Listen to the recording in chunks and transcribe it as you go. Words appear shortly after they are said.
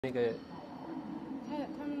那个，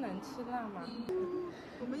他们能吃辣吗？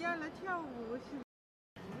我们要来跳舞是。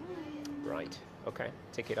Right. Okay.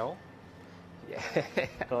 Take it all. Yeah.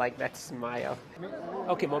 I like that smile.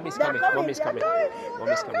 Okay, mommy's coming. Mommy's coming.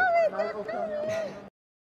 Mommy's coming.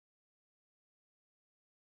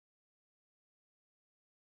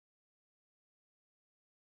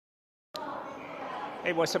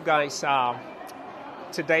 Hey, what's up, guys?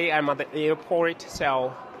 Today I'm at the airport,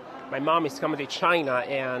 so my mom is coming to China,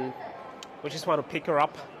 and we just want to pick her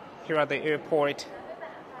up here at the airport.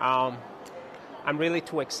 I'm really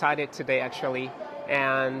too excited today, actually,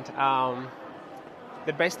 and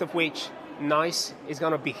the best of which, Nice is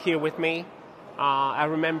going to be here with me. I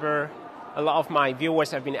remember a lot of my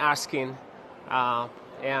viewers have been asking,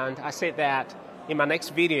 and I said that in my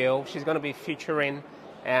next video, she's going to be featuring,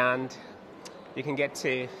 and you can get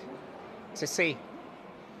to see.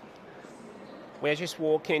 We're just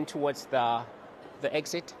walking towards the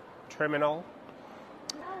exit terminal.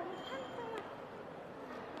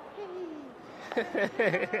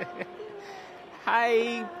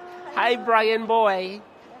 Hi, Brian boy.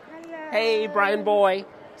 Hello. Hey, Brian boy.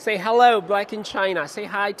 Say hello, Black in China. Say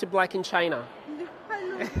hi to Black in China.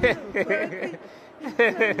 Hello.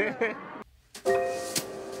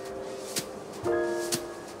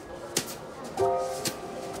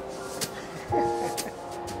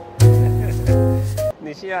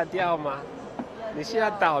 你是要掉吗？你是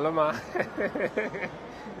要倒了吗？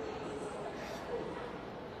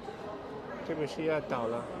这个是要倒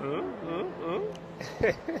了。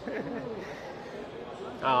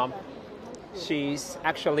She's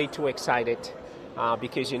actually too excited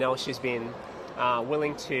because she's been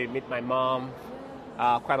willing to meet my mom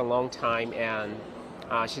quite a long time, and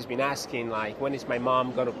she's been asking like, when is my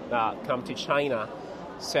mom going to come to China?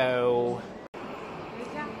 So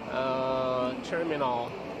terminal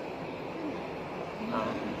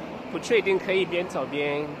不确定，可以边走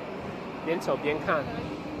边看，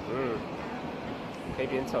可以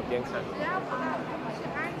边走边看，只要不是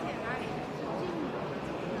安检那里，是进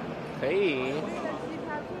可以。那个机票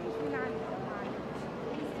进去那里的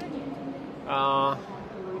话，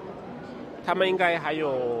他们应该还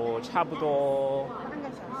有差不多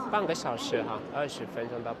半个小时哈，20分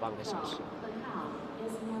钟到半个小时。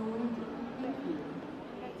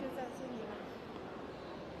那就在这里了。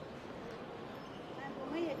我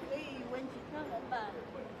们也可以问几个人吧。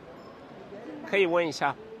可以问一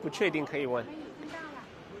下，不确定可以问。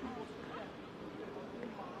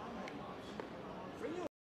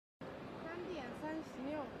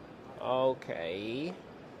Okay.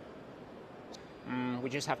 We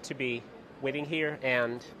just have to be waiting here,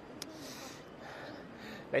 and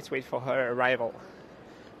let's wait for her arrival.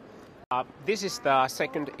 This is the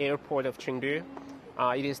second airport of Chengdu.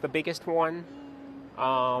 It is the biggest one.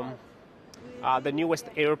 The newest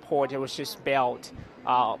airport, it was just built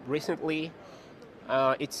recently.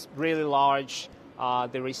 It's really large.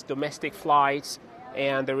 There is domestic flights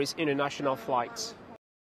and there is international flights.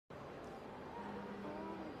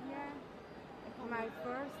 My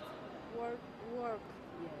first work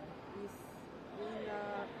is in the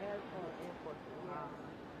airport.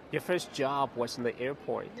 Your first job was in the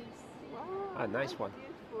airport. Wow, Nice one.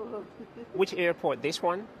 beautiful. Which airport? This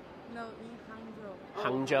one? No, in Hangzhou.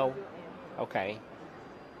 Hangzhou. Okay.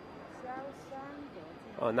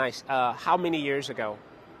 Oh, nice. How many years ago?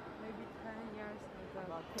 Maybe 10 years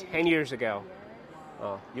ago. 10 years ago. Yes.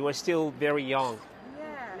 Oh, you were still very young.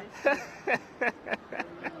 Yes.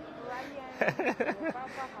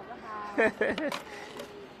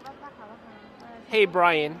 Hey,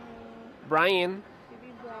 Brian. Brian.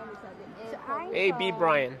 Hey, B.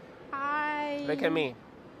 Brian. Hi. Look at me.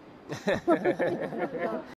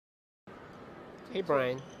 Hey,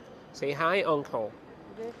 Brian. Say hi, Uncle.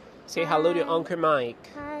 Say hello to Uncle Mike.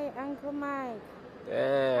 Hi, Uncle Mike.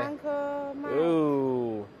 Yeah. Uncle Mike.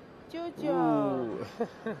 Ooh. 舅舅 Ooh.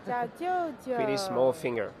 小舅舅 Pretty small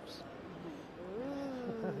fingers.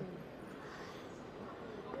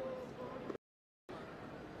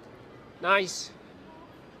 Nice.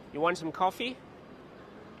 You want some coffee?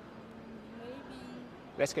 Maybe.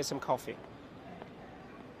 Let's get some coffee.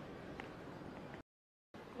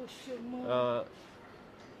 有什么？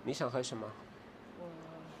你想喝什么？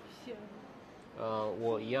想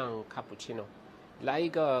我一样卡布奇诺，来一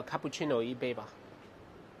个卡布奇诺一杯吧。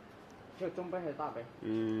就中杯还是大杯？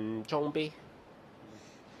中杯。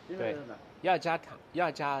对，要加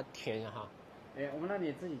甜哈。哎，我们那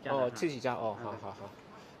里自己加。哦，自己加哦，好。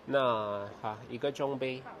那好，一个中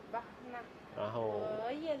杯。好吧，那然后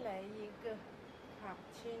我也来一个卡布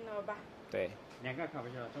奇诺吧。对。2个卡布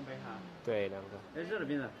奇诺，中杯哈。对，2个。热的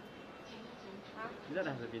冰的？啊？热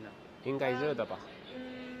的还是冰的？应该热的吧。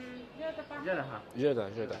的吧。热的哈。热的，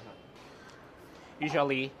热的。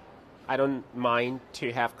Usually, I don't mind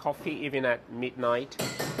to have coffee even at midnight.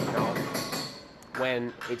 You know,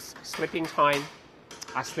 when it's sleeping time,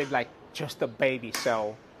 I sleep like just a baby.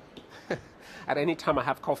 So, at any time I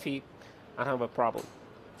have coffee, I don't have a problem.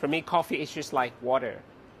 For me, coffee is just like water.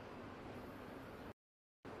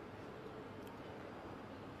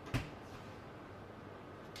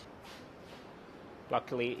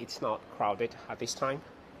 Luckily, it's not crowded at this time.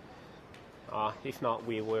 If not,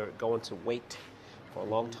 we were going to wait for a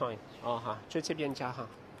long time. 哈，就这边加哈。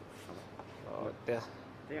对。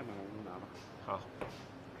这样吧，我们拿吧。好。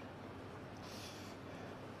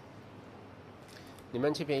你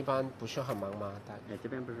们这边一般不是很忙吗？这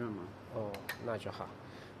边不是很忙。哦，那就好。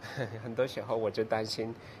很多时候我就担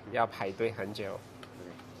心要排队很久。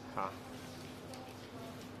好。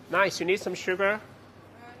Nice. You need some sugar?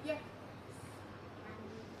 Yeah.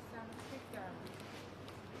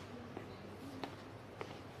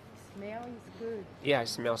 Smell is good. Yeah, it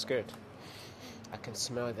smells good. I can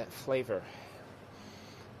smell that flavor.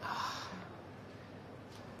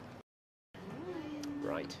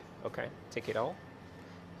 Right. Okay. Take it all.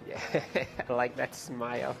 Yeah, I like that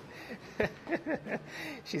smile.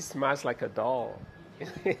 She smiles like a doll. Now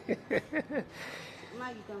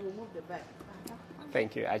you can remove the bag.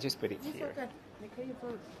 Thank you. I just put it It's here. okay. 你可以做。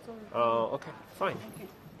Oh, okay. Fine.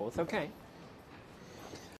 Both okay.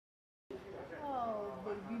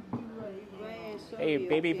 Hey,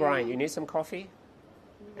 baby Brian, you need some coffee?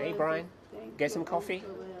 Hey, Brian, get some coffee?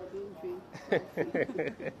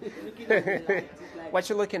 What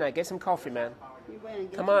you looking at? Get some coffee, man.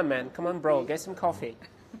 Come on, man. Come on, bro. Get some coffee.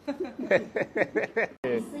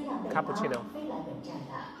 Cappuccino.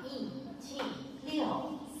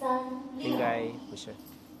 应该不是。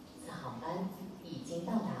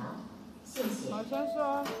好像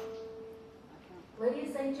说。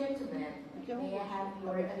Ladies and gentlemen, may I have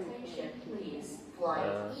your attention, please? Flight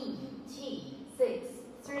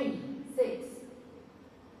ET636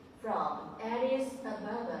 from Addis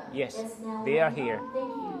Ababa. Yes, is now they are landing. here.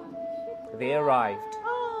 Thank you. They arrived.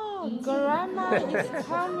 Oh, grandma is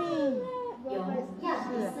coming. 由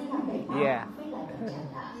亚的斯亚北方 Yeah. 飞来的站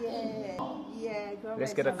台。 Yeah,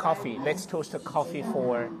 Let's get a coffee. Let's toast a coffee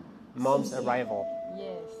for Mom's arrival.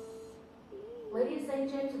 Yes. Ladies and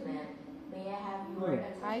gentlemen, may I have your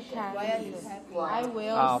I attention, can. please? I Flight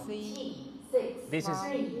will see. This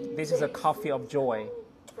is a coffee of joy.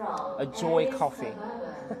 from A joy Addis coffee.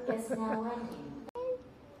 Ababa is now landing.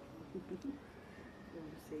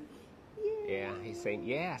 Yeah, he's saying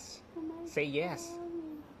yes. Say yes.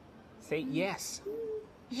 Say yes.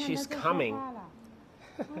 She's coming.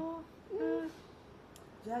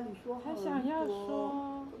 家里说好他想要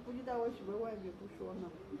说，不知道为什么外面不说呢？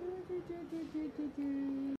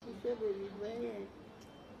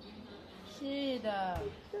是的，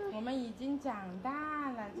我们已经长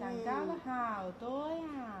大了，长高了好多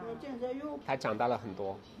呀。现在又他长大了很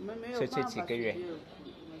多，我们没有是这办法几个月。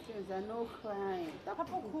现在 no cry，他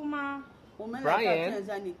不哭吗？我们来到现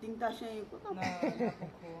在你盯大声一点。那他不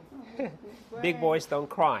哭。Big boys don't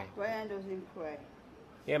cry. Brian doesn't cry.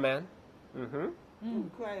 Yeah, man. Mhm.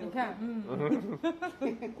 ，cry。你看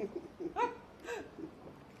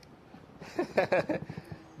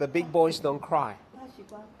，The big boys don't cry. 他喜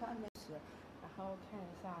欢看美食。然后看一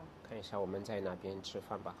下，看一下我们在哪边吃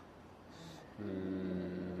饭吧。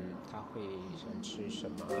他会想吃什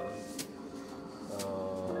么？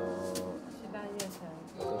去大悦城。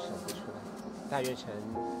我都想不出来。大悦城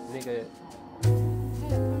那个，他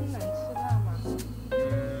们能吃辣吗？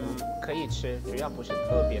可以吃，只要不是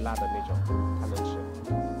特别辣的那种，他能吃。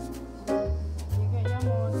一个要么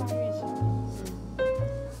大悦城。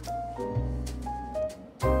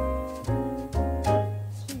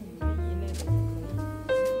是鱼一类的也可以。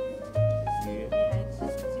鱼。你还记不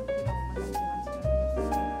记得我们很喜欢吃的那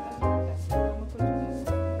个但是我们感觉他们会觉得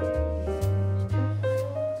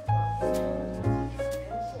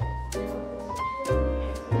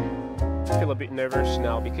Feel a bit nervous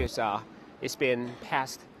now because it's been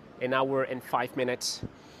past an hour and 5 minutes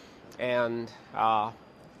and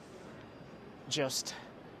just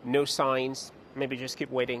no signs. Maybe just keep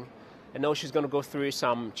waiting. I know she's going to go through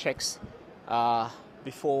some checks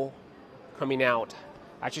before coming out.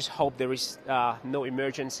 I just hope there is no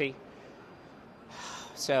emergency.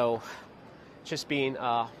 So just being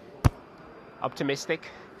optimistic,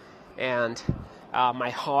 and my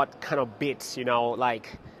heart kind of beats, you know,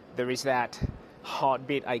 like there is that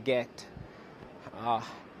heartbeat I get. I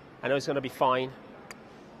know it's going to be fine.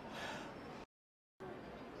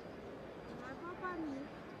 来抱抱你，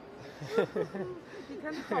你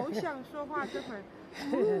看好想说话这会儿，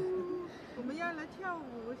我们要来跳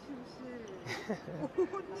舞是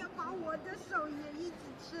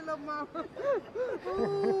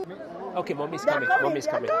Okay, mommy's coming. Mommy's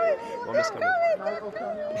coming. Mommy's coming.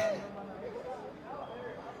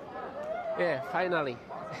 Yeah, finally.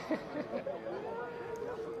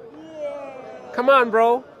 Come on,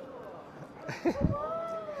 bro.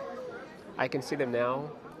 I can see them now.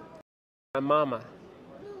 My mama.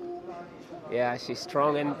 Yeah, she's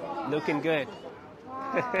strong and looking good.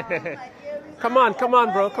 Come on,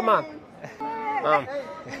 bro. Come on.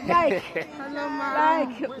 Like. Hello, Mom.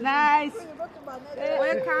 Like. Nice.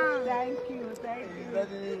 Welcome. Thank you. Thank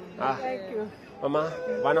you. Mama,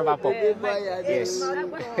 one of our pop. Yes.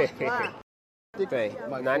 对，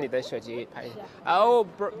拿你的手机拍。Oh,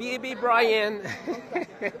 baby Brian.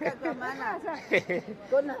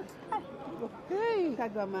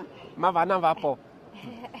 Ma vana vapo.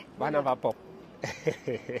 Vana vapo.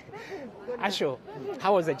 Asho,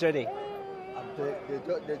 how was the journey?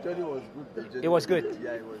 The journey was good. It was good.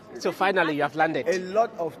 Yeah, it was good. So finally you have landed. A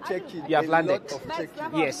lot of checking. You have landed. A lot of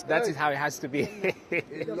checking. Yes, that is how it has to be.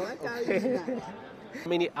 A lot of How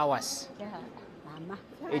many hours?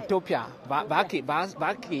 Ethiopia.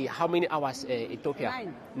 Baki, how many hours Ethiopia?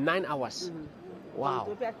 9 hours. Wow.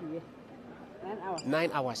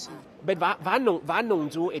 9 hours. But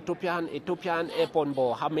vanong to Ethiopian airport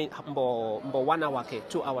bo how many bo 1 hour ke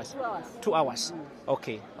 2 hours. 2 hours.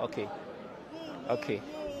 Okay.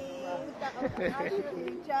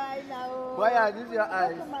 Why are these your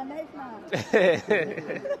eyes?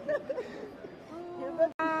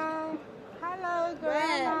 Hello,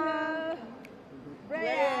 Grandma.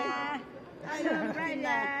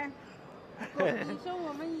 Brenda. 你说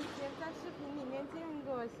我们以前在视频里面见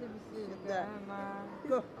过，是不是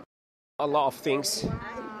，Grandma? A lot of things.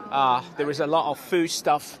 There is a lot of food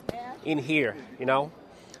stuff in here, you know.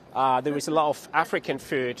 There is a lot of African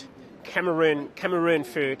food, Cameroon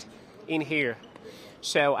food in here.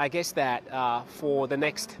 So I guess that for the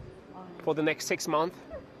next 6 months,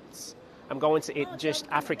 I'm going to eat just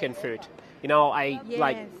African food. You know, I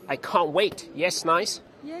can't wait. Yes, nice.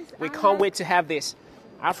 Yes, We can't wait to have this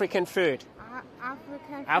African food.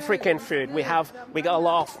 African food. We got a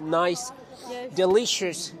lot of nice,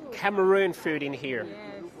 delicious Cameroon food in here.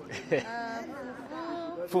 Yes.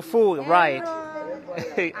 Fufu, right?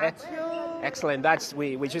 Excellent.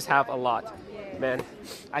 We just have a lot, man.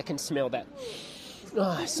 I can smell that.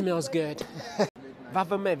 Oh, it smells good.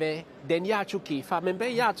 Vavameve denya chuki famembe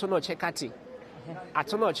ya tono chekati.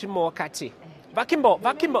 Atono chimo kati. Vakimbo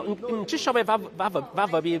nchishove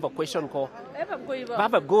vava bi question ko.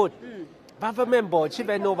 Vava good. Vava membo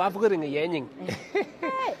chiveno vavring yening.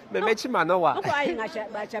 Meme chimano wa. Acha.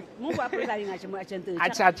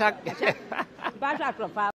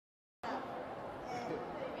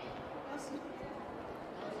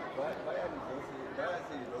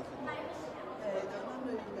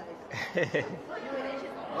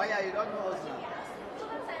 Why are you don't know?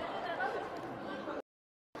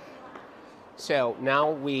 So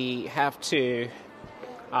now we have to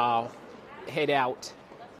head out,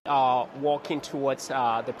 walking towards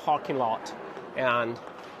the parking lot, and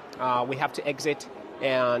we have to exit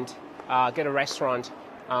and get a restaurant.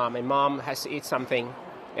 My mom has to eat something,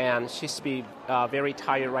 and she's be very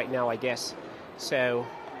tired right now, I guess. So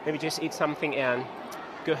maybe just eat something and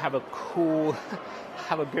go have a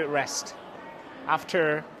good rest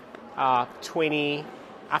after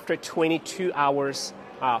 22 hours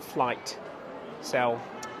flight. So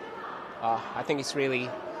I think it's really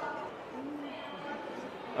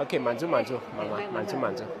okay. Manzu, mama, manzu.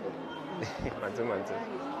 manzu.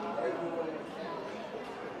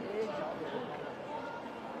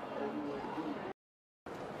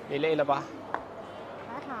 你累了吧？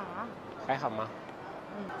还好吗？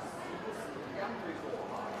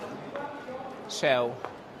 So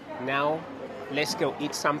now let's go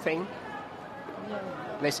eat something.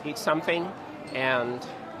 Let's eat something and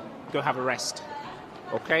go have a rest.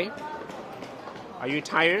 Okay? Are you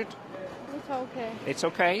tired? It's okay. It's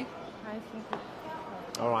okay? I think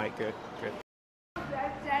it's All right, good.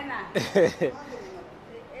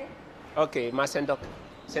 Okay, ma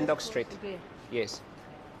Sendok Street. Yes.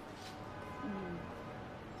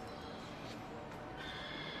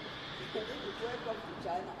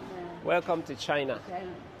 Welcome to China.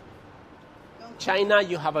 China,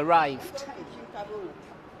 you have arrived.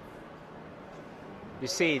 You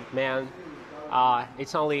see, man,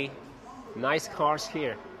 it's only nice cars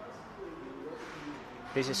here.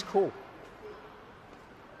 This is cool.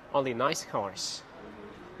 Only nice cars.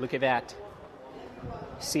 Look at that.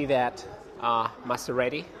 See that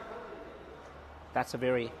Maserati? That's a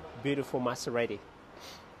very beautiful Maserati.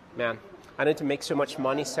 Man, I need to make so much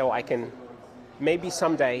money so I can maybe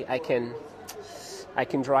someday I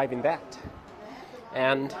can drive in that.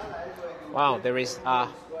 And wow, there is a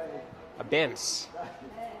Benz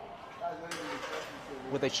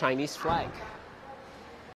with a Chinese flag.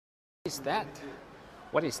 What is that?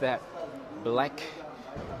 What is that? Black,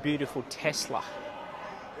 beautiful Tesla.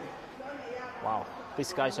 Wow,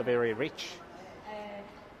 these guys are very rich.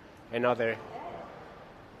 Another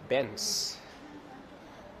Benz.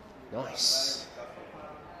 Nice.